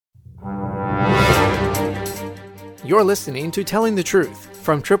You're listening to Telling the Truth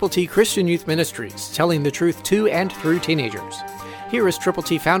from Triple T Christian Youth Ministries, telling the truth to and through teenagers. Here is Triple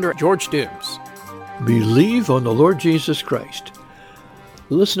T founder George Dooms. Believe on the Lord Jesus Christ.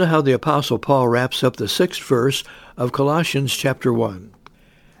 Listen to how the Apostle Paul wraps up the 6th verse of Colossians chapter 1.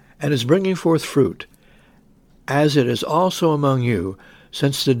 And is bringing forth fruit, as it is also among you,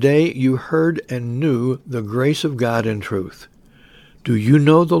 since the day you heard and knew the grace of God in truth. Do you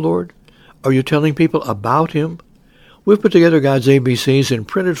know the Lord? Are you telling people about Him? We've put together God's ABCs in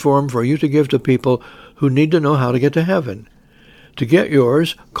printed form for you to give to people who need to know how to get to heaven. To get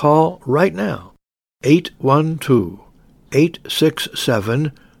yours, call right now,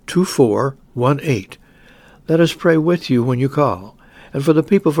 812-867-2418. Let us pray with you when you call, and for the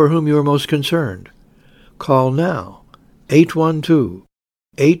people for whom you are most concerned. Call now,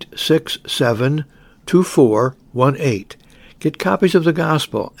 812-867-2418. Get copies of the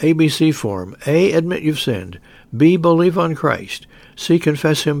Gospel, ABC form. A, admit you've sinned. B, believe on Christ. C,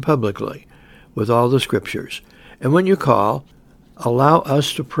 confess Him publicly with all the Scriptures. And when you call, allow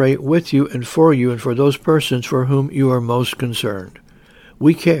us to pray with you and for those persons for whom you are most concerned.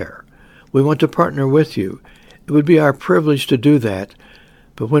 We care. We want to partner with you. It would be our privilege to do that.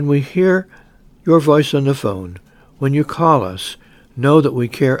 But when we hear your voice on the phone, when you call us, know that we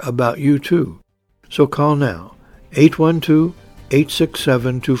care about you too. So call now,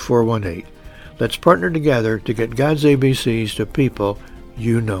 812-867-2418. Let's partner together to get God's ABCs to people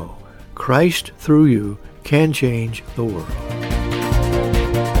you know. Christ, through you, can change the world.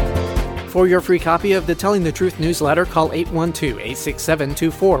 For your free copy of the Telling the Truth newsletter, call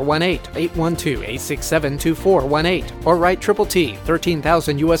 812-867-2418, 812-867-2418, or write Triple T,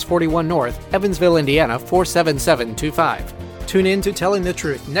 13,000 U.S. 41 North, Evansville, Indiana, 47725. Tune in to Telling the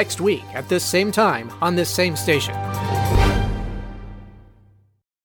Truth next week at this same time on this same station.